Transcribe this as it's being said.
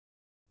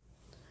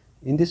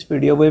In this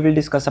video, we will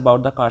discuss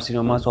about the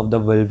carcinomas of the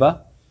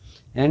vulva,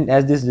 and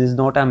as this is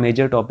not a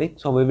major topic,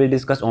 so we will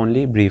discuss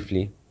only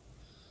briefly.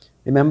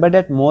 Remember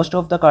that most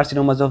of the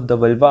carcinomas of the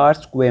vulva are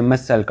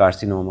squamous cell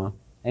carcinoma,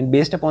 and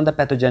based upon the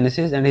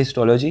pathogenesis and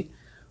histology,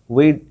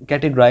 we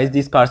categorize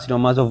these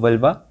carcinomas of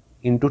vulva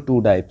into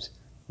two types.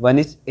 One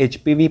is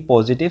HPV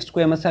positive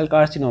squamous cell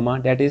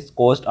carcinoma, that is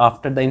caused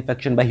after the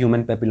infection by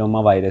human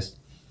papilloma virus,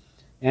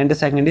 and the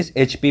second is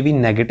HPV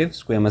negative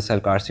squamous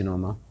cell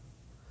carcinoma.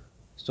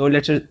 So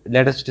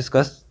let us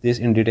discuss this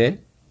in detail.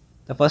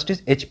 The first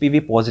is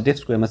HPV positive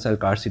squamous cell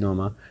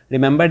carcinoma.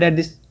 Remember that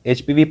this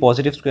HPV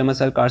positive squamous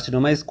cell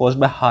carcinoma is caused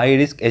by high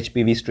risk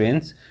HPV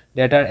strains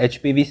that are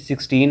HPV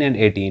 16 and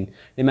 18.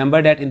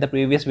 Remember that in the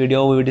previous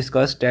video we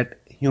discussed that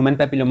human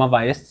papilloma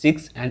virus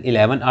 6 and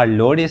 11 are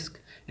low risk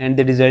and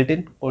they result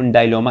in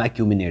condyloma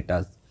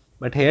acuminatas.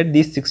 But here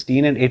these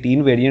 16 and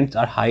 18 variants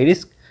are high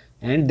risk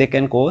and they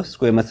can cause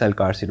squamous cell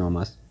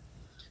carcinomas.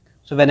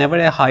 So whenever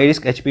a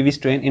high-risk HPV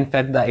strain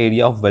infects the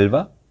area of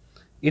vulva,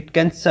 it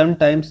can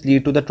sometimes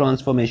lead to the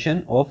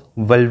transformation of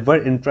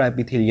vulvar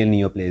intraepithelial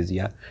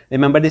neoplasia.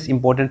 Remember this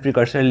important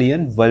precursor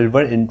lesion,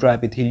 vulvar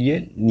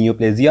intraepithelial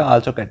neoplasia,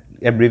 also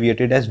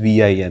abbreviated as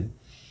VIN.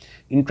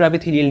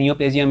 Intraepithelial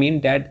neoplasia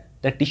means that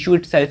the tissue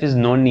itself is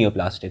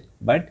non-neoplastic,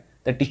 but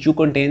the tissue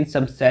contains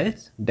some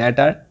cells that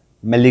are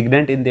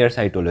malignant in their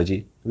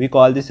cytology. We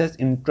call this as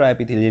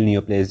intraepithelial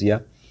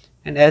neoplasia.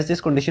 And as this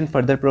condition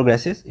further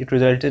progresses, it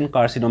results in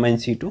carcinoma in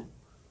situ,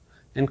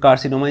 and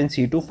carcinoma in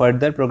situ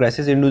further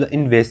progresses into the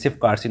invasive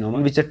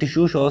carcinoma, which the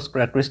tissue shows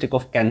characteristic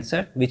of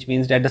cancer, which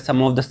means that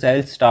some of the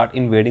cells start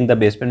invading the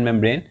basement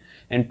membrane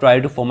and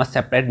try to form a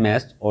separate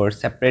mass or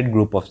separate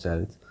group of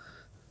cells.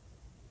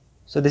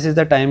 So this is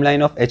the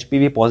timeline of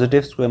HPV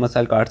positive squamous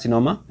cell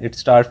carcinoma. It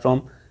starts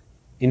from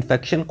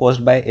infection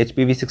caused by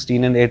HPV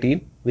 16 and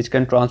 18, which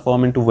can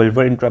transform into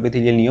vulvar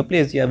intraepithelial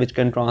neoplasia, which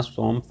can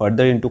transform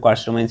further into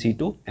carcinoma in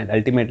situ and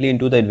ultimately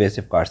into the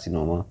invasive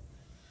carcinoma.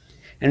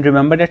 And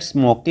remember that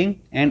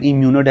smoking and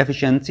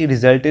immunodeficiency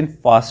result in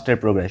faster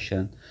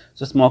progression.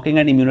 So smoking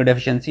and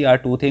immunodeficiency are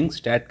two things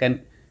that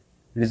can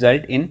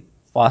result in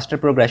faster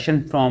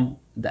progression from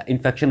the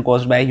infection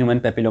caused by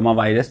human papilloma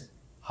virus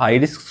high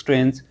risk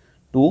strains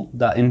to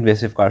the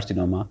invasive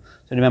carcinoma.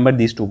 So remember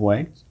these 2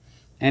 points.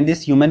 And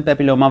this human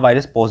papilloma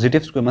virus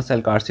positive squamous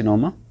cell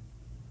carcinoma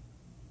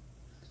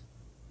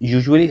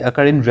usually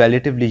occur in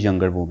relatively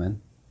younger women.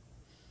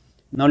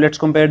 Now let's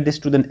compare this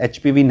to the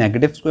HPV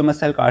negative squamous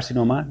cell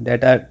carcinoma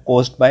that are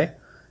caused by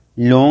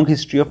long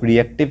history of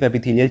reactive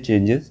epithelial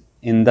changes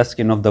in the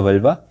skin of the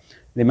vulva.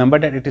 Remember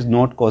that it is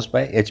not caused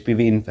by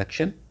HPV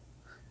infection.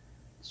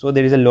 So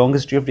there is a long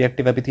history of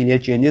reactive epithelial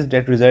changes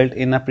that result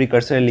in a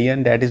precursor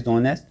lesion that is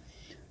known as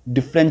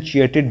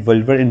differentiated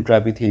vulvar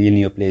intraepithelial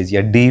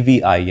neoplasia,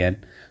 DVIN.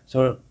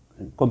 So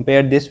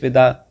compare this with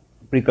the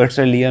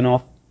precursor lesion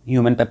of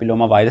human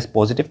papilloma virus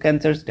positive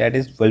cancers, that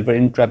is vulvar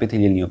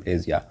intraepithelial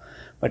neoplasia.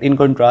 But in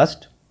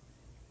contrast,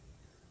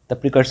 the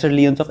precursor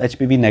lesions of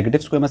HPV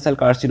negative squamous cell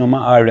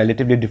carcinoma are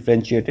relatively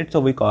differentiated, so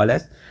we call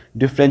as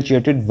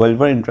differentiated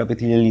vulvar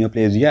intraepithelial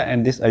neoplasia,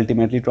 and this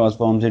ultimately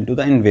transforms into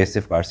the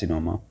invasive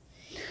carcinoma.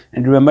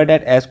 And remember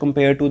that as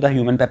compared to the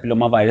human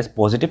papilloma virus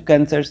positive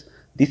cancers,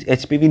 these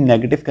HPV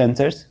negative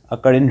cancers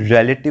occur in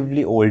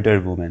relatively older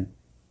women.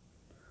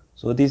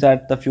 So these are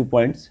the few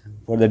points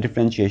for the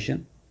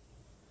differentiation.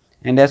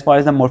 And as far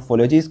as the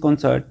morphology is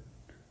concerned,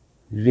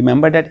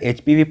 remember that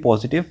HPV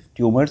positive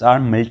tumors are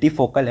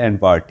multifocal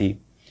and warty.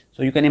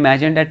 So you can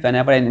imagine that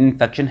whenever an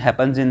infection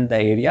happens in the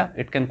area,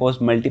 it can cause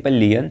multiple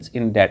lesions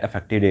in that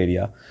affected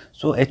area.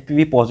 So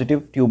HPV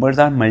positive tumors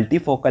are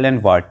multifocal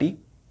and warty,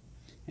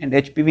 and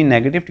HPV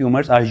negative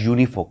tumors are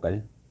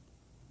unifocal.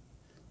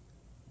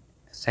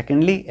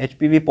 Secondly,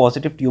 HPV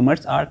positive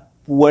tumors are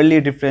poorly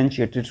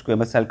differentiated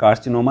squamous cell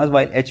carcinomas,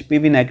 while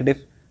HPV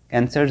negative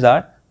cancers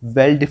are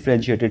well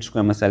differentiated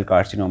squamous cell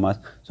carcinomas.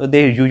 So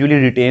they usually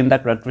retain the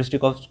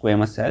characteristic of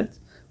squamous cells,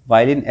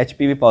 while in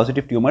HPV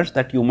positive tumors,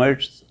 the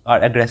tumors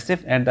are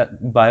aggressive and the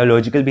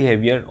biological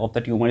behavior of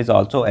the tumor is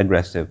also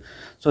aggressive.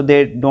 So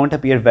they don't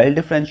appear well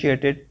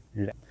differentiated,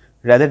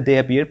 rather they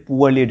appear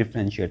poorly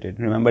differentiated.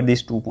 Remember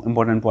these 2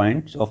 important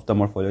points of the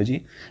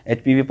morphology.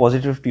 HPV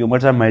positive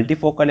tumors are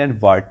multifocal and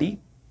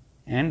warty,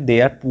 and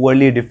they are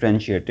poorly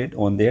differentiated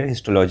on their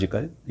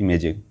histological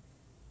imaging.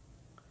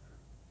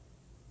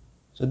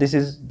 So this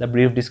is the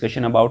brief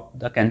discussion about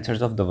the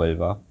cancers of the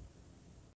vulva.